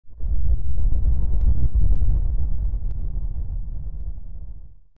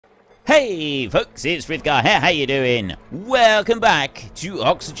Hey folks, it's Frithgar here, how you doing? Welcome back to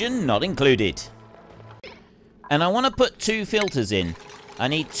Oxygen Not Included. And I want to put 2 filters in. I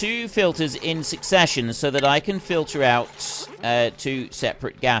need 2 filters in succession so that I can filter out 2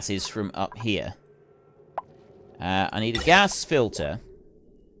 separate gases from up here. I need a gas filter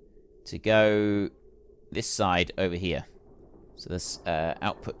to go this side over here. So this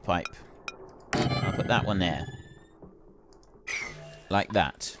output pipe. I'll put that one there. Like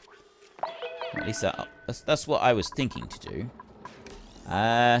that. At least that's what I was thinking to do.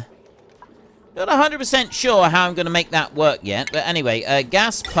 Not 100% sure how I'm going to make that work yet. But anyway,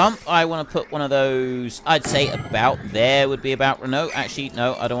 gas pump, I want to put one of those, I'd say about there would be about, no, actually,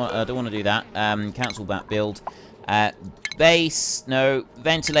 no, I don't want to do that. Cancel that build. Base, no,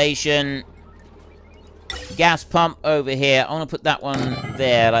 ventilation, gas pump over here. I want to put that one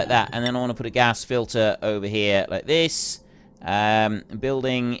there like that. And then I want to put a gas filter over here like this.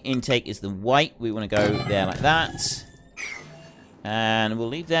 Building intake is the white. We want to go there like that. And we'll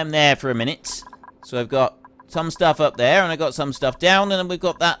leave them there for a minute. So I've got some stuff up there, and I've got some stuff down, and then we've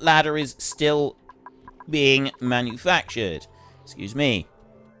got that ladder is still being manufactured. Excuse me.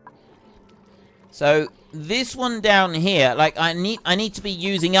 So this one down here, like I need to be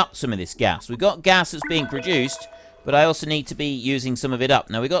using up some of this gas. We've got gas that's being produced, but I also need to be using some of it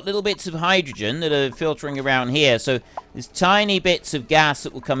up. Now, we've got little bits of hydrogen that are filtering around here. So there's tiny bits of gas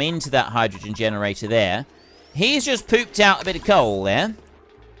that will come into that hydrogen generator there. He's just pooped out a bit of coal there.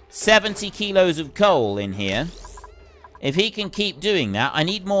 70 kilos of coal in here. If he can keep doing that, I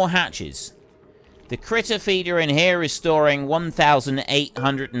need more hatches. The critter feeder in here is storing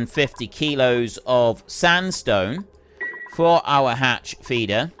 1,850 kilos of sandstone for our hatch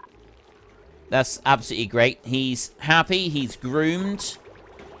feeder. That's absolutely great. He's happy. He's groomed.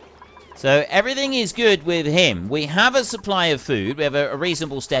 So everything is good with him. We have a supply of food. We have a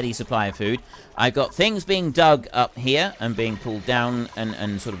reasonable, steady supply of food. I've got things being dug up here and being pulled down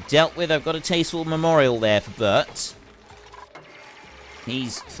and sort of dealt with. I've got a tasteful memorial there for Bert.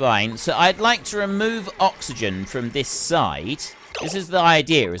 He's fine. So I'd like to remove oxygen from this side. This is the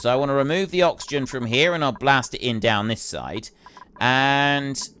idea, is I want to remove the oxygen from here and I'll blast it in down this side.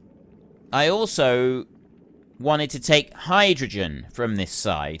 And I also wanted to take hydrogen from this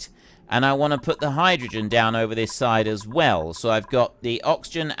side. And I want to put the hydrogen down over this side as well. So I've got the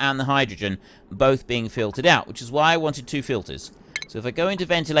oxygen and the hydrogen both being filtered out, which is why I wanted 2 filters. So if I go into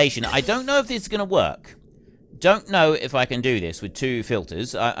ventilation, I don't know if this is going to work. Don't know if I can do this with 2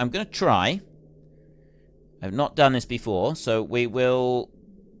 filters. I'm going to try. I've not done this before, so we will...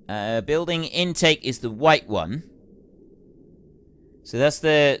 building intake is the white one. So that's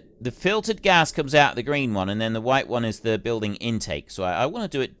the filtered gas comes out the green one, and then the white one is the building intake. So I want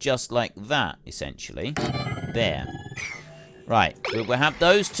to do it just like that, essentially. There. Right. We'll have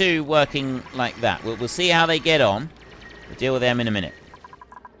those 2 working like that. We'll see how they get on. We'll deal with them in a minute.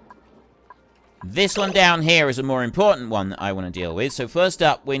 This one down here is a more important one that I want to deal with. So first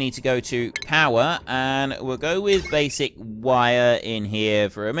up, we need to go to power, and we'll go with basic wire in here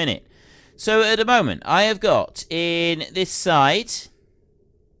for a minute. So at the moment, I have got in this side...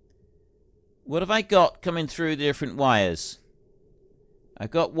 What have I got coming through the different wires?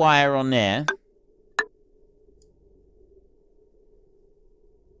 I've got wire on there.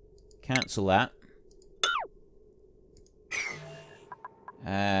 Cancel that.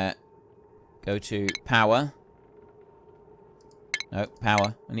 Go to power. No,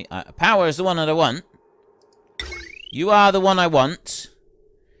 power. Power is the one that I want. You are the one I want.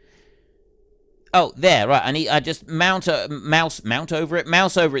 Oh, there, right. I just mouse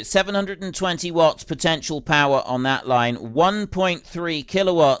over it. 720 watts potential power on that line. 1.3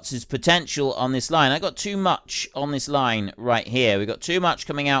 kilowatts is potential on this line. I got too much on this line right here. We got too much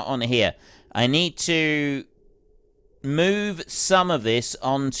coming out on here. I need to move some of this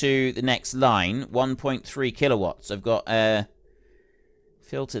onto the next line. 1.3 kilowatts. I've got a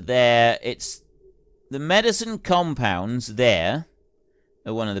filter there. It's the medicine compounds there.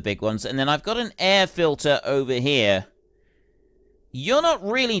 One of the big ones. And then I've got an air filter over here. You're not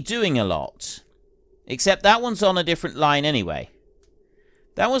really doing a lot. Except that one's on a different line anyway.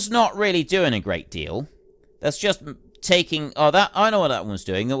 That one's not really doing a great deal. That's just taking... Oh, that I know what that one's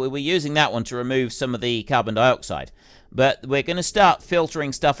doing. We're using that one to remove some of the carbon dioxide. But we're going to start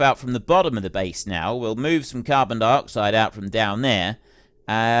filtering stuff out from the bottom of the base now. We'll move some carbon dioxide out from down there.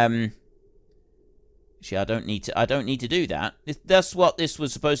 Actually, I don't need to do that. That's what this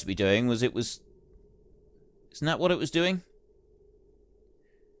was supposed to be doing. Isn't that what it was doing?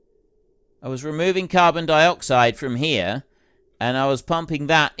 I was removing carbon dioxide from here, and I was pumping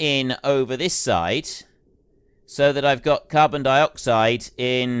that in over this side. so that I've got carbon dioxide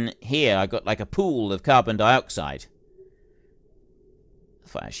in here. I've got like a pool of carbon dioxide.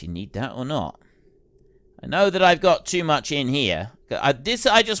 If I actually need that or not. I know that I've got too much in here. I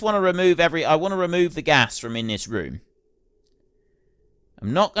just want to remove I want to remove the gas from in this room.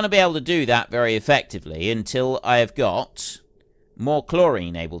 I'm not going to be able to do that very effectively until I have got more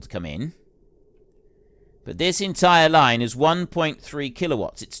chlorine able to come in. But this entire line is 1.3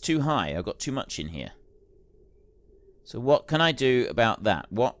 kilowatts. It's too high. I've got too much in here. So what can I do about that?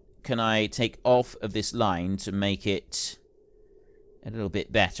 What can I take off of this line to make it a little bit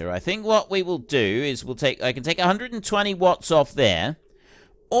better? I think what we will do is I can take 120 watts off there.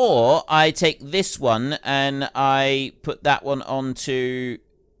 Or I take this one and I put that one onto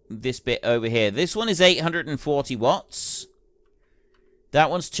this bit over here. This one is 840 watts. That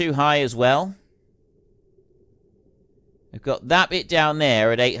one's too high as well. I've got that bit down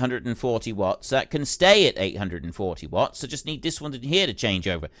there at 840 watts. That can stay at 840 watts. I just need this one here to change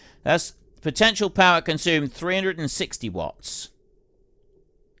over. That's potential power consumed 360 watts.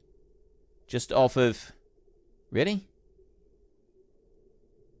 Just off of... Really?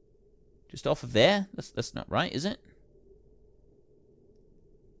 Just off of there? That's not right, is it?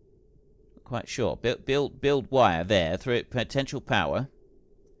 Not quite sure. Build wire there. Through potential power.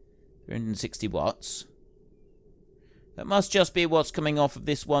 360 watts. That must just be what's coming off of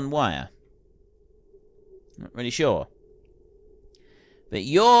this one wire. Not really sure. But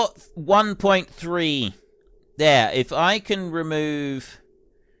your 1.3 there, if I can remove...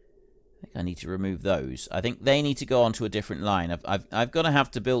 I think I need to remove those. I think they need to go onto a different line. I've got to have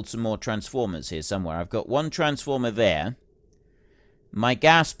to build some more transformers here somewhere. I've got one transformer there. My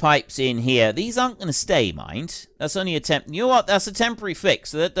gas pipes in here. These aren't going to stay, mind. That's only a you know what? That's a temporary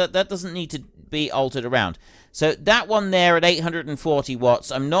fix. So that doesn't need to be altered around. So that one there at 840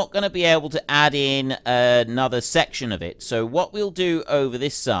 watts, I'm not going to be able to add in another section of it. So what we'll do over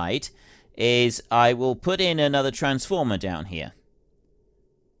this side is I will put in another transformer down here.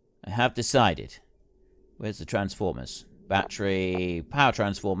 I have decided. Where's the transformers? Battery power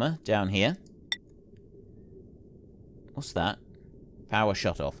transformer down here. What's that? Power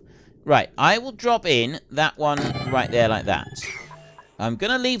shut off. Right, I will drop in that one right there like that. I'm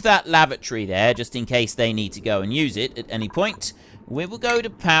going to leave that lavatory there just in case they need to go and use it at any point. We will go to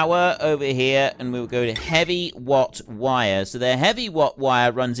power over here and we will go to heavy watt wire. So the heavy watt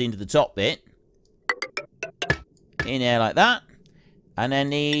wire runs into the top bit. In there like that. And then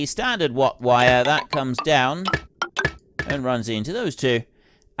the standard watt wire, that comes down and runs into those two.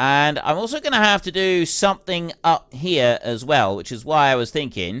 And I'm also going to have to do something up here as well, which is why I was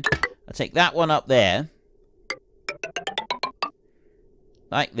thinking I'll take that one up there.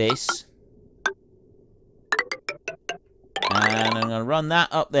 Like this. And I'm going to run that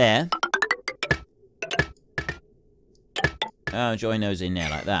up there. Oh, join those in there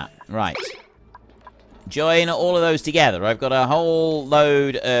like that. Right. Join all of those together. I've got a whole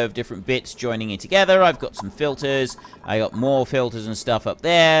load of different bits joining it together. I've got some filters. I got more filters and stuff up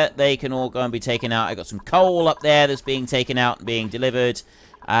there. They can all go and be taken out. I got some coal up there that's being taken out and being delivered.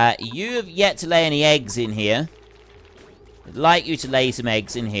 You have yet to lay any eggs in here. I'd like you to lay some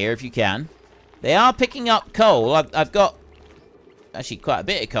eggs in here if you can. They are picking up coal. I've got actually quite a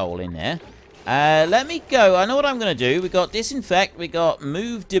bit of coal in there. Let me go. I know what I'm going to do. We got disinfect. We got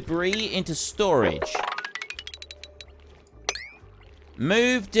move debris into storage.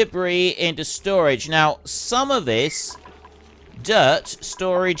 Move debris into storage. Now, some of this dirt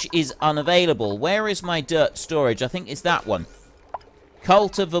storage is unavailable. Where is my dirt storage? I think it's that one.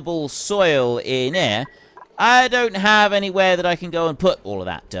 Cultivable soil in there. I don't have anywhere that I can go and put all of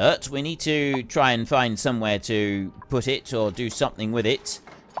that dirt. We need to try and find somewhere to put it or do something with it.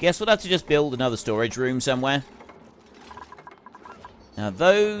 Guess we'll have to just build another storage room somewhere. Now,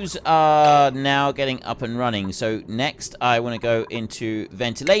 those are now getting up and running. So, next, I want to go into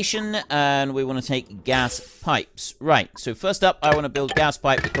ventilation, and we want to take gas pipes. Right, so first up, I want to build gas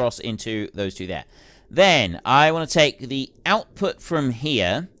pipe across into those two there. Then, I want to take the output from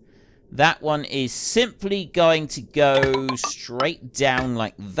here. That one is simply going to go straight down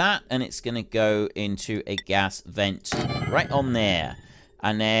like that, and it's going to go into a gas vent right on there.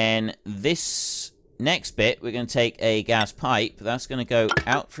 And then this next bit, we're going to take a gas pipe. That's going to go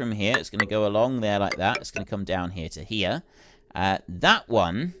out from here. It's going to go along there like that. It's going to come down here to here. That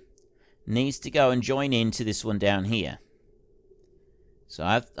one needs to go and join into this one down here. So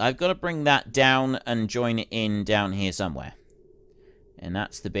I've got to bring that down and join it in down here somewhere. And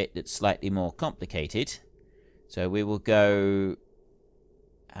that's the bit that's slightly more complicated. So we will go...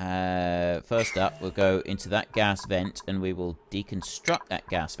 first up, we'll go into that gas vent, and we will deconstruct that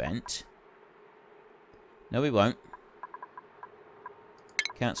gas vent. No, we won't.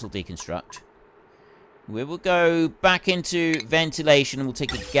 Cancel deconstruct. We will go back into ventilation and we'll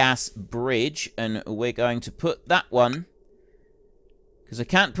take a gas bridge. And we're going to put that one... Because I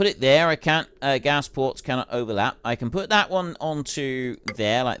can't put it there. I can't... gas ports cannot overlap. I can put that one onto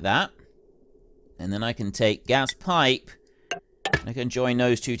there like that. And then I can take gas pipe... I can join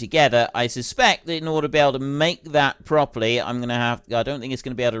those two together. I suspect that in order to be able to make that properly, I'm going to have... I don't think it's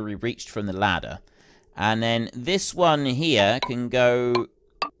going to be able to be reached from the ladder. And then this one here can go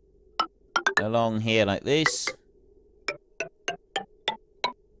along here like this.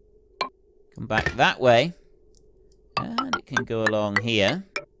 Come back that way. And it can go along here.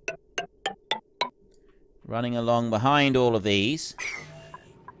 Running along behind all of these.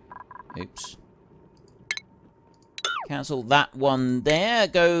 Oops. Cancel that one there.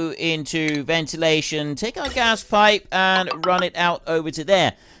 Go into ventilation. Take our gas pipe and run it out over to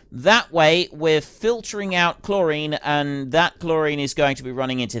there. That way, we're filtering out chlorine, and that chlorine is going to be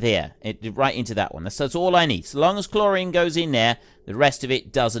running into there. Right into that one. That's all I need. So long as chlorine goes in there, the rest of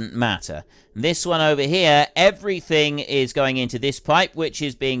it doesn't matter. This one over here, everything is going into this pipe, which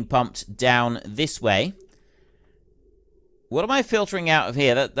is being pumped down this way. What am I filtering out of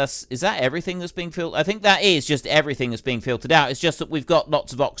here? Is that everything that's being filtered? I think that is just everything that's being filtered out. It's just that we've got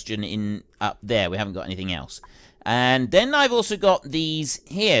lots of oxygen in up there. We haven't got anything else. And then I've also got these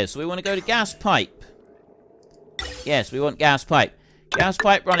here. So we want to go to gas pipe. Yes, we want gas pipe. Gas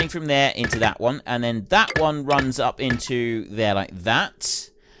pipe running from there into that one. And then that one runs up into there like that.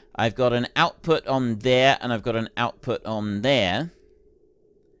 I've got an output on there, and I've got an output on there.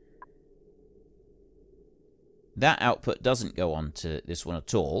 That output doesn't go on to this one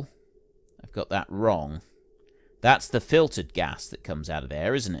at all. I've got that wrong. That's the filtered gas that comes out of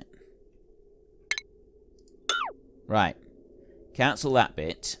there, isn't it? Right. Cancel that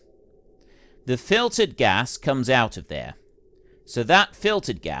bit. The filtered gas comes out of there. So that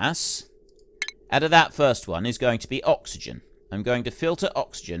filtered gas, out of that first one, is going to be oxygen. I'm going to filter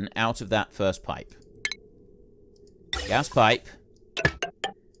oxygen out of that first pipe. Gas pipe.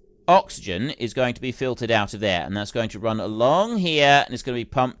 Oxygen is going to be filtered out of there, and that's going to run along here, and it's going to be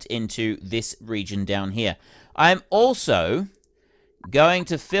pumped into this region down here. I'm also going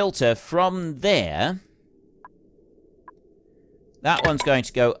to filter from there. That one's going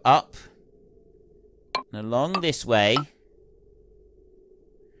to go up and along this way.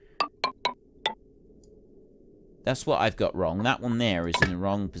 That's what I've got wrong. That one there is in the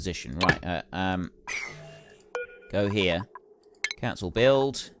wrong position. Right, go here. Cancel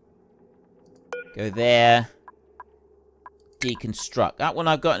build. Go there. Deconstruct. That one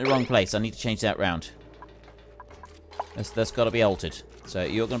I've got in the wrong place. I need to change that round. That's got to be altered. So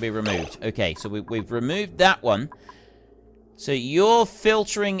you're going to be removed. Okay, so we've removed that one. So you're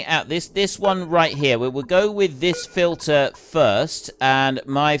filtering out this one right here. We'll go with this filter first. And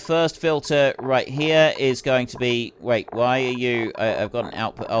my first filter right here is going to be... Wait, why are you... I've got an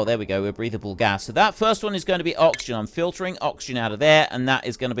output. Oh, there we go. We're breathable gas. So that first one is going to be oxygen. I'm filtering oxygen out of there. And that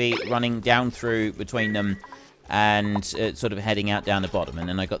is going to be running down through between them. And sort of heading out down the bottom. And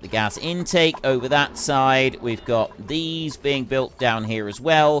then I got the gas intake over that side. We've got these being built down here as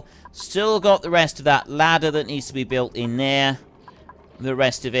well. Still got the rest of that ladder that needs to be built in there. The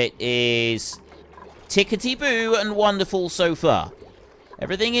rest of it is tickety-boo and wonderful so far.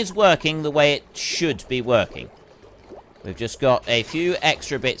 Everything is working the way it should be working. We've just got a few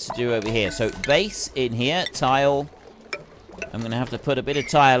extra bits to do over here. So base in here, tile. I'm going to have to put a bit of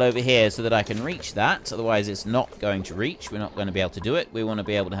tile over here so that I can reach that. Otherwise, it's not going to reach. We're not going to be able to do it. We want to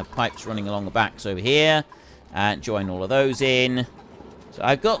be able to have pipes running along the backs over here. And join all of those in. So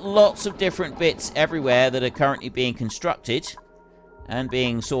I've got lots of different bits everywhere that are currently being constructed. And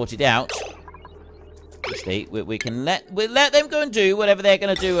being sorted out. Actually, we can let them go and do whatever they're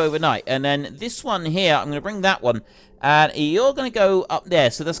going to do overnight. And then this one here, I'm going to bring that one. And you're going to go up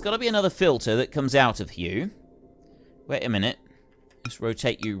there. So there's got to be another filter that comes out of you. Wait a minute. Let's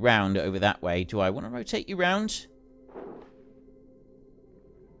rotate you round over that way. Do I want to rotate you round?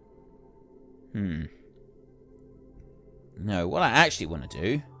 No, what I actually want to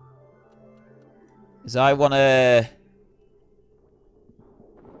do is I want to...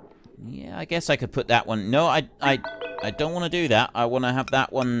 Yeah, I guess I could put that one... No, I don't want to do that. I want to have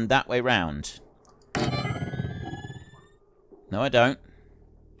that one that way round. No, I don't.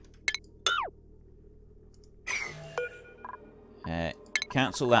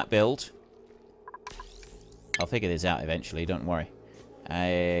 Cancel that build. I'll figure this out eventually, don't worry.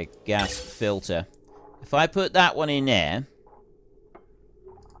 Gas filter. If I put that one in there...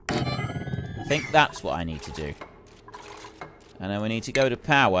 I think that's what I need to do. And then we need to go to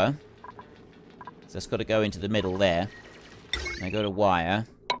power. So that's got to go into the middle there. And I go to wire.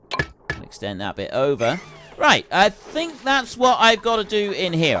 I'll extend that bit over. Right, I think that's what I've got to do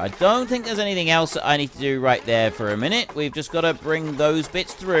in here. I don't think there's anything else that I need to do right there for a minute. We've just got to bring those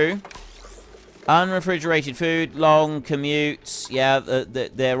bits through. Unrefrigerated food, long commutes. Yeah,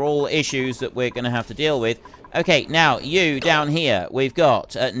 they're all issues that we're going to have to deal with. Okay, now, you down here, we've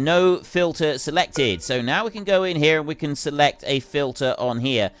got no filter selected. So now we can go in here and we can select a filter on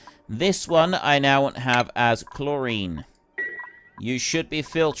here. This one I now want to have as chlorine. You should be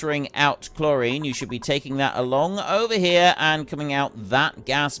filtering out chlorine. You should be taking that along over here and coming out that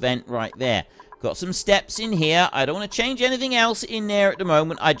gas vent right there. Got some steps in here. I don't want to change anything else in there at the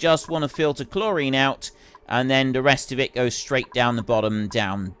moment. I just want to filter chlorine out. And then the rest of it goes straight down the bottom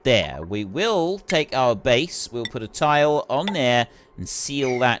down there. We will take our base. We'll put a tile on there and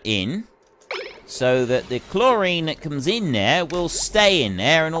seal that in. So that the chlorine that comes in there will stay in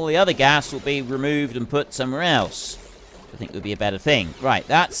there. And all the other gas will be removed and put somewhere else. I think would be a better thing. Right,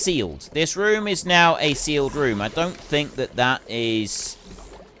 that's sealed. This room is now a sealed room. I don't think that is...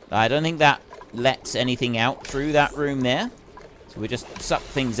 I don't think that lets anything out through that room there. So we just suck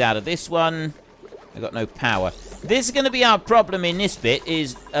things out of this one. I've got no power. This is going to be our problem in this bit,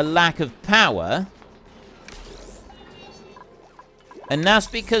 is a lack of power. And that's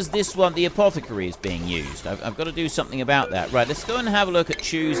because this one, the apothecary, is being used. I've got to do something about that. Right, let's go and have a look at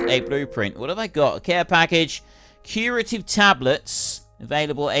choose a blueprint. What have I got? A care package. Curative tablets.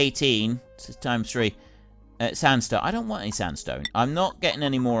 Available 18. This is times 3. Sandstone. I don't want any sandstone. I'm not getting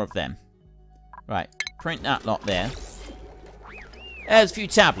any more of them. Right, print that lot there. There's a few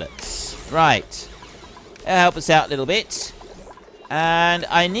tablets. Right. That'll help us out a little bit. And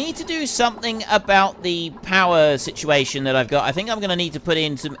I need to do something about the power situation that I've got. I think I'm going to need to put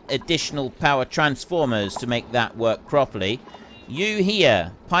in some additional power transformers to make that work properly. You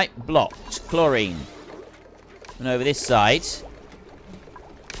here. Pipe blocked. Chlorine. And over this side.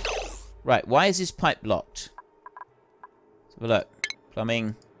 Right, why is this pipe blocked? Let's have a look.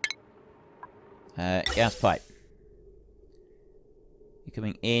 Plumbing. Gas pipe. You're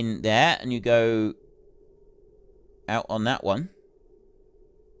coming in there, and you go out on that one.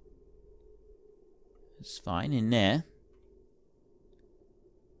 It's fine in there.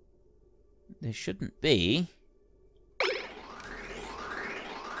 There shouldn't be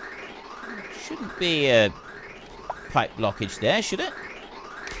a pipe blockage there, should it?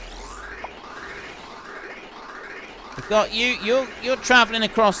 I've got you. You're traveling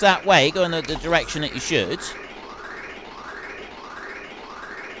across that way, going the direction that you should.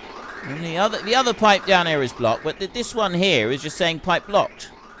 And the other pipe down here is blocked, but this one here is just saying pipe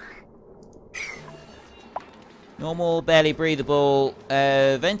blocked. Normal, barely breathable,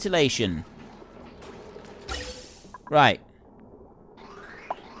 ventilation. Right.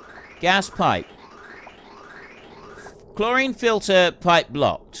 Gas pipe. Chlorine filter pipe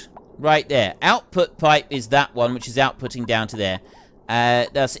blocked. Right there. Output pipe is that one, which is outputting down to there.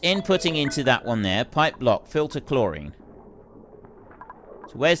 That's inputting into that one there. Pipe blocked. Filter chlorine.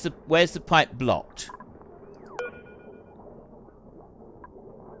 So where's the pipe blocked?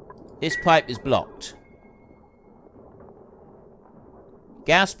 This pipe is blocked.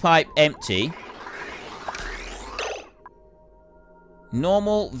 Gas pipe empty.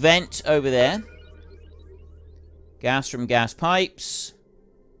 Normal vent over there. Gas from gas pipes.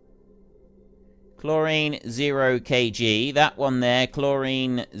 Chlorine 0 kg. That one there,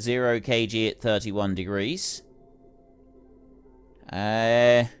 chlorine 0 kg at 31 degrees.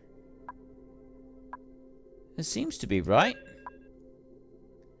 This seems to be right.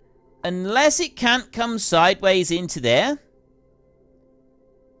 Unless it can't come sideways into there.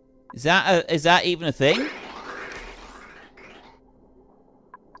 Is that even a thing?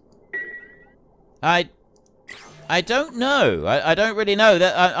 I don't know. I don't really know.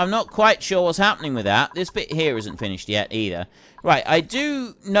 I'm not quite sure what's happening with that. This bit here isn't finished yet either. Right, I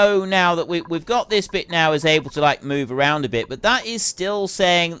do know now that we've got this bit now is able to like move around a bit, but that is still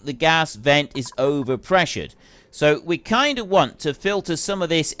saying that the gas vent is overpressured. So we kind of want to filter some of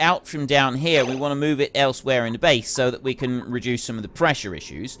this out from down here. We want to move it elsewhere in the base so that we can reduce some of the pressure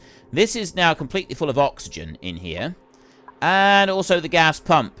issues. This is now completely full of oxygen in here. And also the gas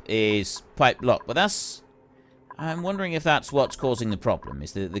pump is pipe blocked. But that's... I'm wondering if that's what's causing the problem.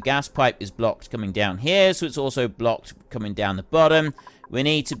 Is the gas pipe is blocked coming down here, so it's also blocked coming down the bottom. We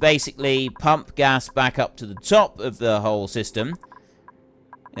need to basically pump gas back up to the top of the whole system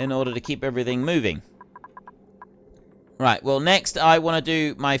in order to keep everything moving. Right, well, next I want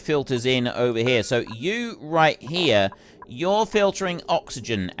to do my filters in over here. So you right here, you're filtering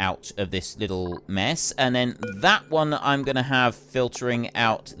oxygen out of this little mess, and then that one I'm going to have filtering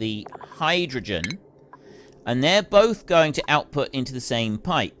out the hydrogen, and they're both going to output into the same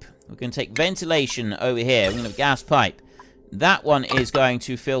pipe. We're going to take ventilation over here. We're going to have a gas pipe. That one is going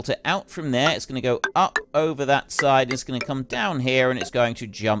to filter out from there. It's going to go up over that side. It's going to come down here, and it's going to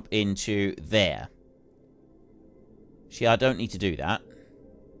jump into there. See, I don't need to do that.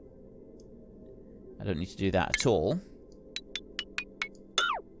 I don't need to do that at all.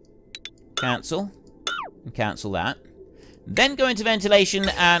 Cancel. And cancel that. Then go into ventilation,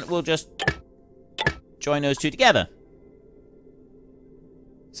 and we'll just join those two together.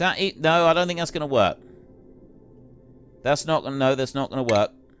 Is that it? No, I don't think that's going to work. That's not going to... No, that's not going to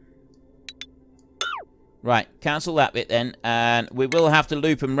work. Right, cancel that bit then. And we will have to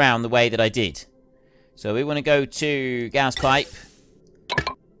loop them round the way that I did. So we want to go to gas pipe.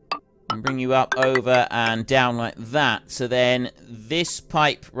 And bring you up, over, and down like that. So then this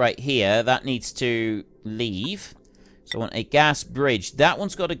pipe right here, that needs to leave. So I want a gas bridge. That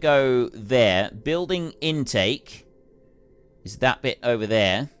one's got to go there. Building intake is that bit over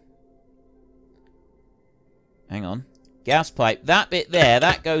there. Hang on. Gas pipe, that bit there,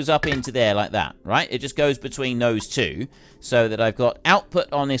 that goes up into there like that, right? It just goes between those two, so that I've got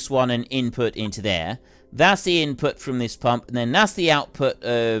output on this one and input into there. That's the input from this pump, and then that's the output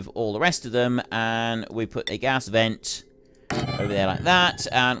of all the rest of them, and we put a gas vent over there like that,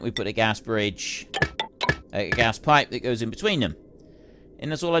 and we put a gas bridge, a gas pipe that goes in between them.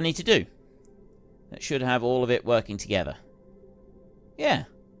 And that's all I need to do. That should have all of it working together. Yeah.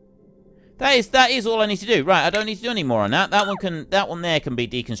 That is all I need to do. Right, I don't need to do any more on that. That one there can be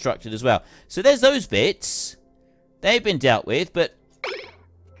deconstructed as well. So there's those bits. They've been dealt with, but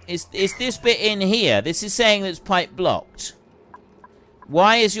is this bit in here? This is saying that it's pipe blocked.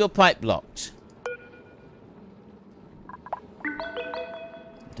 Why is your pipe blocked?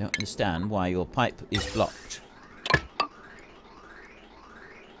 I don't understand why your pipe is blocked.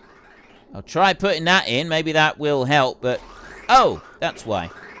 I'll try putting that in. Maybe that will help, but... Oh, that's why.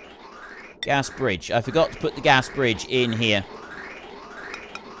 Gas bridge. I forgot to put the gas bridge in here.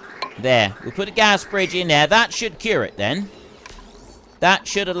 There. We'll put a gas bridge in there. That should cure it then. That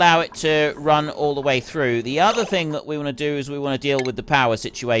should allow it to run all the way through. The other thing that we want to do is we want to deal with the power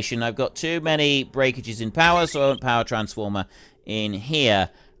situation. I've got too many breakages in power, so I want power transformer in here.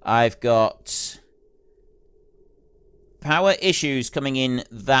 I've got power issues coming in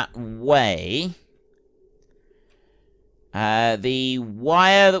that way. The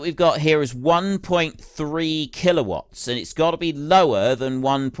wire that we've got here is 1.3 kilowatts, and it's got to be lower than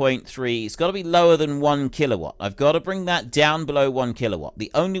 1.3. It's got to be lower than 1 kilowatt. I've got to bring that down below 1 kilowatt. The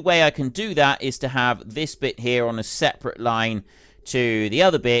only way I can do that is to have this bit here on a separate line to the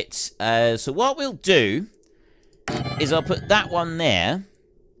other bit. So what we'll do is I'll put that one there,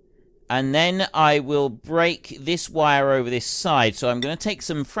 and then I will break this wire over this side. So I'm going to take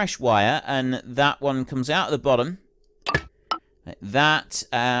some fresh wire, and that one comes out of the bottom. Like that,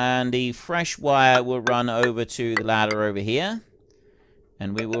 and the fresh wire will run over to the ladder over here,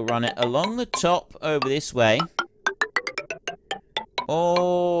 and we will run it along the top over this way,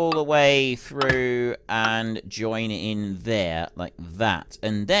 all the way through and join in there like that.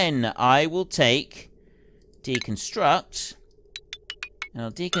 And then I will take deconstruct, and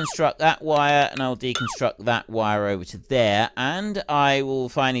I'll deconstruct that wire, and I'll deconstruct that wire over to there, and I will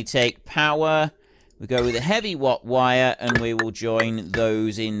finally take power. We go with a heavy watt wire, and we will join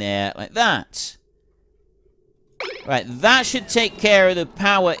those in there like that. Right, that should take care of the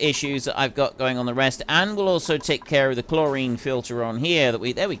power issues that I've got going on the rest, and we'll also take care of the chlorine filter on here.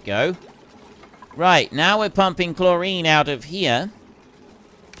 There we go. Right, now we're pumping chlorine out of here.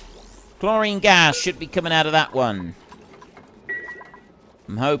 Chlorine gas should be coming out of that one.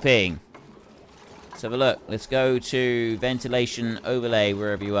 I'm hoping. Let's have a look. Let's go to ventilation overlay,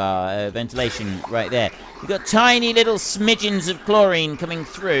 wherever you are. Ventilation, right there. We've got tiny little smidgens of chlorine coming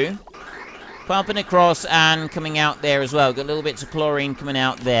through. Pumping across and coming out there as well. Got little bits of chlorine coming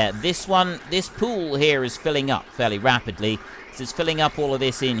out there. This pool here is filling up fairly rapidly. So it's filling up all of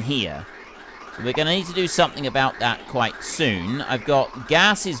this in here. So we're going to need to do something about that quite soon. I've got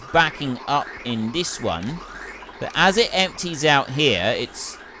gases backing up in this one. But as it empties out here,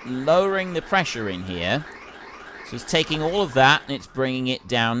 it's lowering the pressure in here. So it's taking all of that and it's bringing it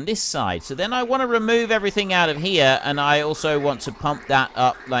down this side. So then I want to remove everything out of here, and I also want to pump that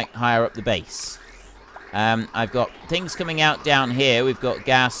up like higher up the base. I've got things coming out down here. We've got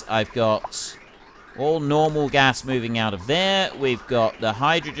gas. I've got all normal gas moving out of there. We've got the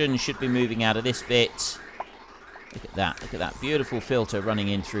hydrogen should be moving out of this bit. Look at that. Look at that beautiful filter running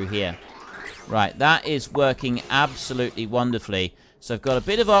in through here. Right, that is working absolutely wonderfully. So I've got a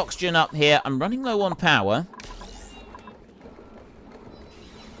bit of oxygen up here. I'm running low on power.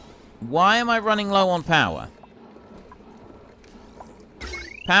 Why am I running low on power?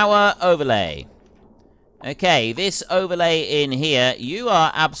 Power overlay. Okay, this overlay in here, you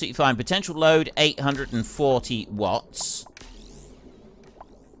are absolutely fine. Potential load 840 watts.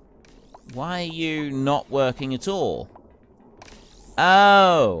 Why are you not working at all?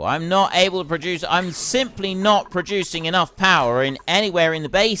 Oh, I'm not able to produce... I'm simply not producing enough power in anywhere in the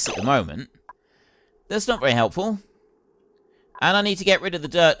base at the moment. That's not very helpful. And I need to get rid of the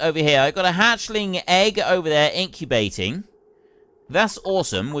dirt over here. I've got a hatchling egg over there incubating. That's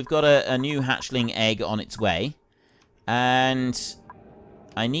awesome. We've got a new hatchling egg on its way. And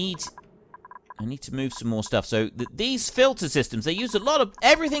I need to move some more stuff. So these filter systems, they use a lot of...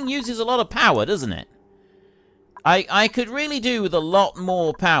 Everything uses a lot of power, doesn't it? I could really do with a lot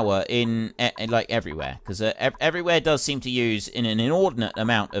more power in like, everywhere. Because everywhere does seem to use an inordinate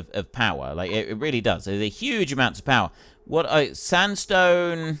amount of power. Like, it really does. There's a huge amounts of power.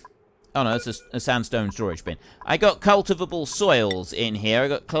 Sandstone... Oh, no, it's a sandstone storage bin. I got cultivable soils in here. I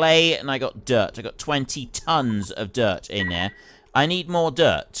got clay and I got dirt. I got 20 tons of dirt in there. I need more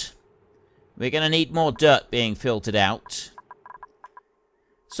dirt. We're going to need more dirt being filtered out.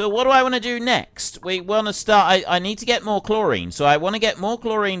 So what do I want to do next? We want to start... I need to get more chlorine. So I want to get more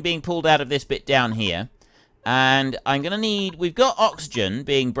chlorine being pulled out of this bit down here. And I'm going to need... We've got oxygen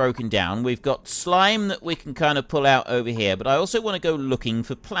being broken down. We've got slime that we can kind of pull out over here. But I also want to go looking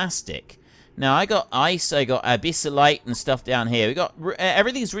for plastic. Now, I got ice. I got abyssalite and stuff down here. We got...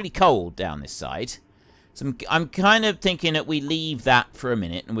 Everything's really cold down this side. So I'm kind of thinking that we leave that for a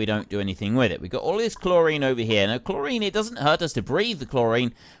minute and we don't do anything with it. We've got all this chlorine over here. Now, chlorine, it doesn't hurt us to breathe the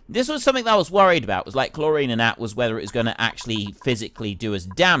chlorine. This was something that I was worried about. It was like chlorine and that was whether it was going to actually physically do us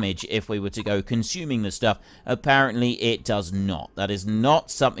damage if we were to go consuming the stuff. Apparently, it does not. That is not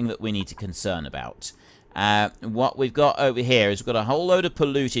something that we need to concern about. What we've got over here is we've got a whole load of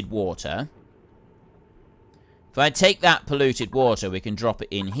polluted water. If I take that polluted water, we can drop it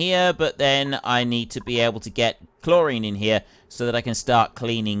in here, but then I need to be able to get chlorine in here so that I can start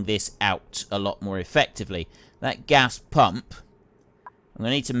cleaning this out a lot more effectively. That gas pump, I'm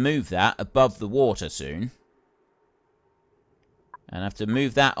going to need to move that above the water soon. And I have to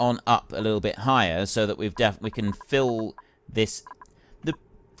move that on up a little bit higher so that we can fill this...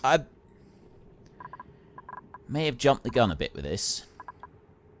 I may have jumped the gun a bit with this.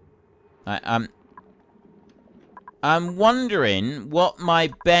 I'm wondering what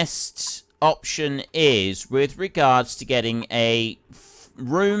my best option is with regards to getting a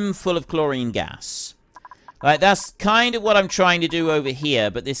room full of chlorine gas. Like, that's kind of what I'm trying to do over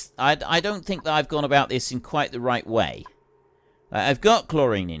here, but this I don't think that I've gone about this in quite the right way. I've got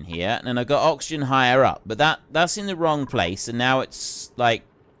chlorine in here, and I've got oxygen higher up, but that's in the wrong place, and now it's like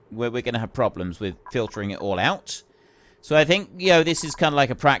where we're going to have problems with filtering it all out. So I think, you know, this is kind of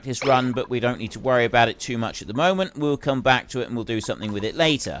like a practice run, but we don't need to worry about it too much at the moment. We'll come back to it and we'll do something with it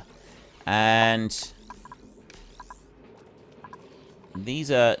later. And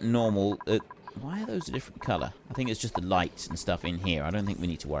these are normal. Why are those a different color? I think it's just the lights and stuff in here. I don't think we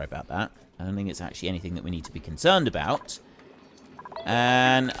need to worry about that. I don't think it's actually anything that we need to be concerned about.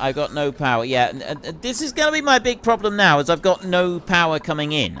 And I got no power. Yeah, this is going to be my big problem now, is I've got no power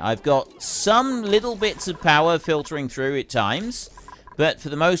coming in. I've got some little bits of power filtering through at times, but for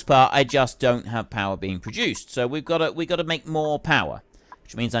the most part, I just don't have power being produced. So we've got to make more power,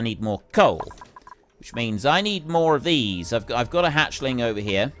 which means I need more coal, which means I need more of these. I've got a hatchling over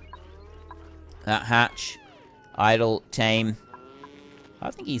here. That hatch, idle, tame.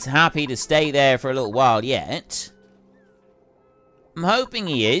 I think he's happy to stay there for a little while yet. I'm hoping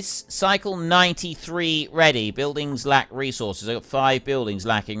he is. Cycle 93 ready. Buildings lack resources. I've got 5 buildings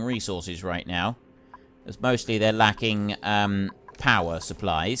lacking resources right now. As mostly they're lacking power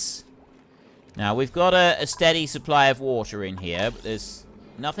supplies. Now, we've got a steady supply of water in here, but there's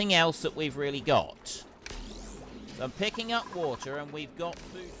nothing else that we've really got. So I'm picking up water, and we've got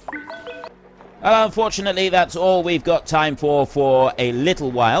food. Well, unfortunately, that's all we've got time for a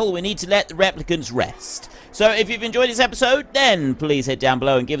little while. We need to let the replicants rest. So if you've enjoyed this episode, then please head down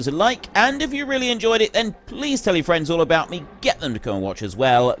below and give us a like. And if you really enjoyed it, then please tell your friends all about me. Get them to come and watch as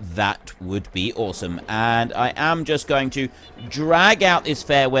well. That would be awesome. And I am just going to drag out this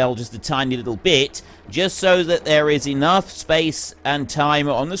farewell just a tiny little bit, just so that there is enough space and time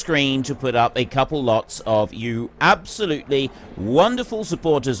on the screen to put up a couple lots of you absolutely wonderful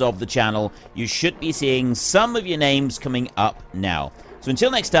supporters of the channel. You should be seeing some of your names coming up now. So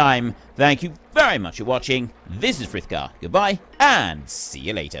until next time, thank you very much for watching. This is Frithgar. Goodbye, and see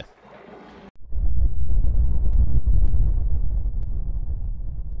you later.